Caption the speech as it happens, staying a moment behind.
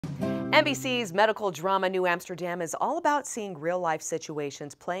NBC's medical drama New Amsterdam is all about seeing real-life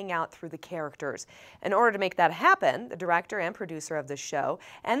situations playing out through the characters. In order to make that happen, the director and producer of the show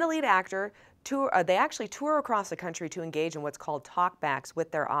and the lead actor they actually tour across the country to engage in what's called talkbacks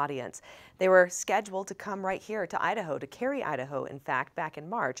with their audience. They were scheduled to come right here to Idaho, to Cary, Idaho, in fact, back in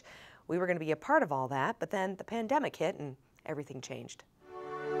March. We were going to be a part of all that, but then the pandemic hit and everything changed.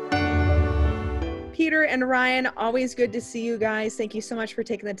 Peter and Ryan, always good to see you guys. Thank you so much for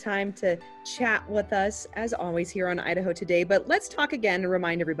taking the time to chat with us, as always, here on Idaho Today. But let's talk again and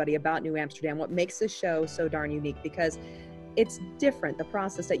remind everybody about New Amsterdam, what makes this show so darn unique, because it's different, the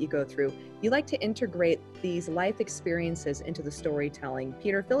process that you go through. You like to integrate these life experiences into the storytelling.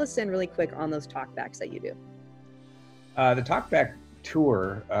 Peter, fill us in really quick on those talkbacks that you do. The talkback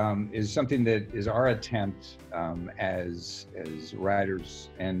tour is something that is our attempt as writers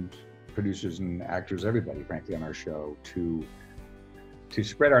and producers and actors, everybody, frankly, on our show, to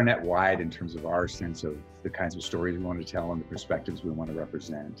spread our net wide in terms of our sense of the kinds of stories we want to tell and the perspectives we want to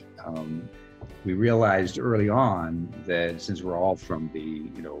represent. We realized early on that since we're all from the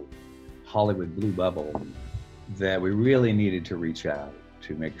Hollywood blue bubble, that we really needed to reach out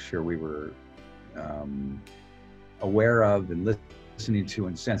to make sure we were aware of and listening to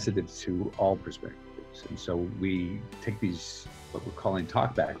and sensitive to all perspectives. And so we take these, what we're calling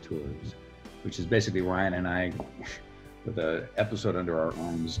talkback tours, which is basically Ryan and I with an episode under our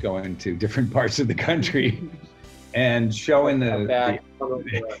arms going to different parts of the country and showing and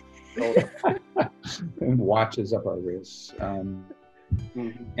watches up our wrists. And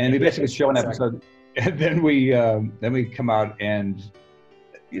we basically show an episode, and then we come out and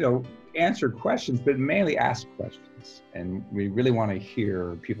answer questions, but mainly ask questions. And we really want to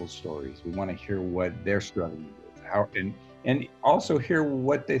hear people's stories. We want to hear what they're struggling with, and also hear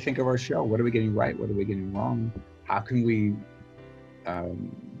what they think of our show. What are we getting right? What are we getting wrong? How can we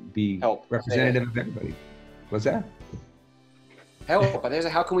be representative of everybody? What's that? Help.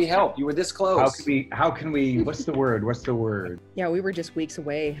 How can we help? You were this close. How can we, what's the word? Yeah, we were just weeks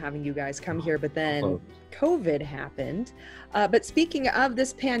away having you guys come here, but then COVID happened. But speaking of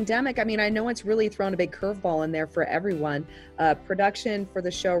this pandemic, I mean, I know it's really thrown a big curveball in there for everyone. Production for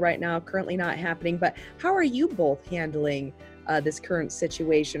the show right now currently not happening, but how are you both handling this current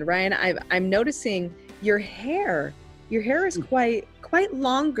situation? Ryan, I'm noticing your hair is quite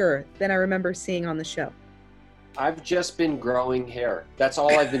longer than I remember seeing on the show. I've just been growing hair. That's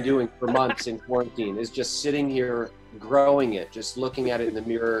all I've been doing for months in quarantine, is just sitting here growing it, just looking at it in the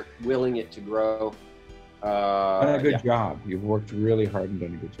mirror, willing it to grow. Done a good job. You've worked really hard and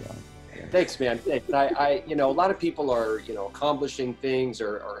done a good job. Yeah. Thanks, man. I a lot of people are, accomplishing things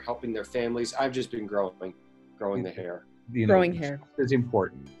or helping their families. I've just been growing the hair. Growing hair. Just as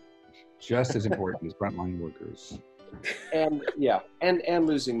important as frontline workers. And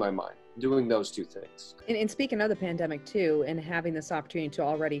losing my mind. Doing those two things. And speaking of the pandemic too, and having this opportunity to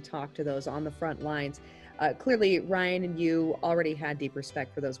already talk to those on the front lines, clearly Ryan and you already had deep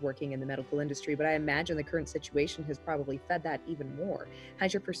respect for those working in the medical industry, but I imagine the current situation has probably fed that even more.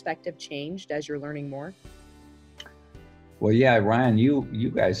 Has your perspective changed as you're learning more? Well, yeah, Ryan,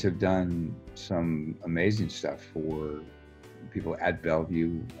 you guys have done some amazing stuff for people at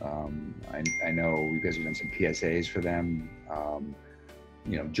Bellevue. I know you guys have done some PSAs for them.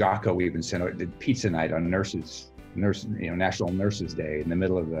 Jocko even did pizza night on National Nurses Day in the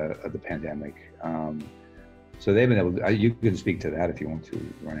middle of the pandemic. So they've been able to, you can speak to that if you want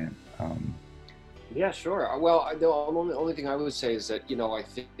to, Ryan. Yeah, sure. Well, the only thing I would say is that, I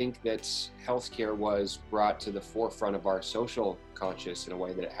think that healthcare was brought to the forefront of our social conscious in a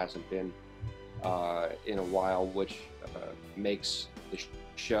way that it hasn't been in a while, which makes the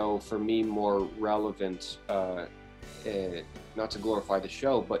show for me more relevant. Not to glorify the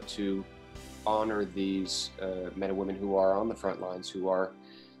show, but to honor these men and women who are on the front lines, who are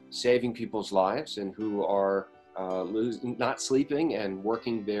saving people's lives and who are not sleeping and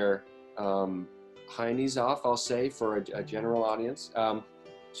working their heinies off, I'll say, for a general audience,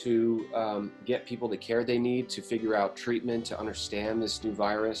 to get people the care they need, to figure out treatment, to understand this new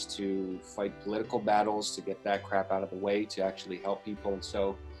virus, to fight political battles, to get that crap out of the way, to actually help people. And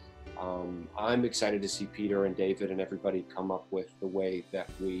so I'm excited to see Peter and David and everybody come up with the way that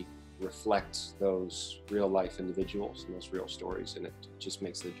we reflect those real life individuals and those real stories, and it just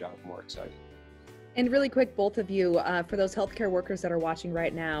makes the job more exciting. And really quick, both of you, for those healthcare workers that are watching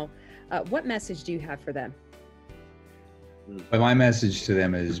right now, what message do you have for them? Well, my message to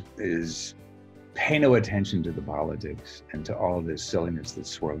them is pay no attention to the politics and to all this silliness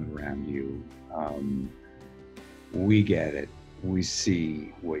that's swirling around you. We get it. We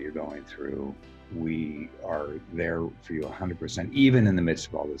see what you're going through. we are there for you 100%, even in the midst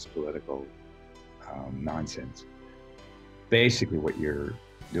of all this political nonsense. Basically, what you're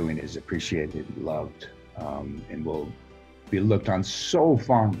doing is appreciated, loved, and will be looked on so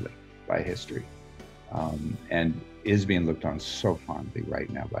fondly by history, and is being looked on so fondly right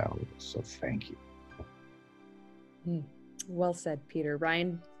now by all of us. So thank you. Well said, Peter.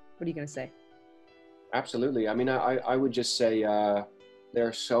 Ryan, what are you going to say? Absolutely. I mean, I would just say there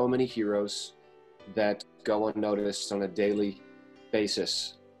are so many heroes that go unnoticed on a daily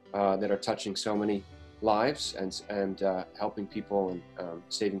basis that are touching so many lives and helping people and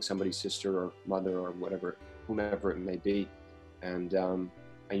saving somebody's sister or mother or whatever, whomever it may be. And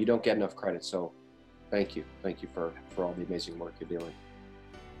you don't get enough credit. So thank you for all the amazing work you're doing.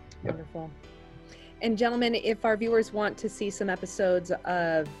 Wonderful. And gentlemen, if our viewers want to see some episodes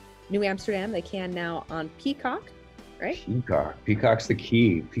of New Amsterdam, they can now on Peacock, right? Peacock's the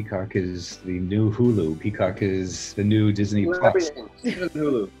key. Peacock is the new Hulu. Peacock is the new Disney Plus. Everything.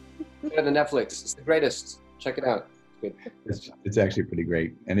 Hulu. Better than Netflix. It's the greatest. Check it out. It's good. It's actually pretty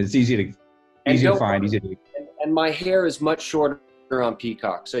great, and it's easy to find. And my hair is much shorter on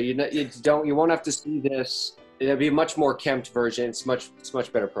Peacock, so you won't have to see this. It'll be a much more kempt version. It's much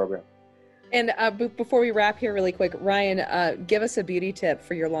better program. And before we wrap here really quick, Ryan, give us a beauty tip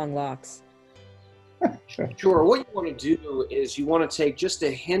for your long locks. Sure. What you want to do is you want to take just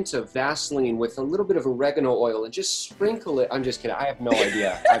a hint of Vaseline with a little bit of oregano oil and just sprinkle it. I'm just kidding. I have no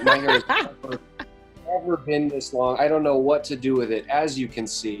idea. My hair has never been this long. I don't know what to do with it. As you can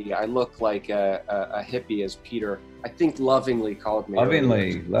see, I look like a hippie, as Peter, I think, lovingly called me.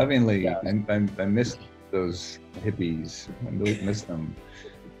 Lovingly. Yeah. I missed those hippies. I really missed them.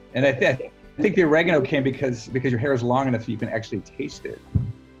 And I think the oregano came because your hair is long enough so you can actually taste it.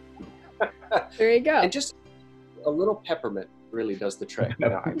 There you go. And just a little peppermint really does the trick.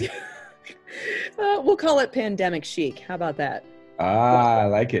 We'll call it pandemic chic. How about that? I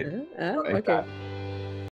like it. Okay.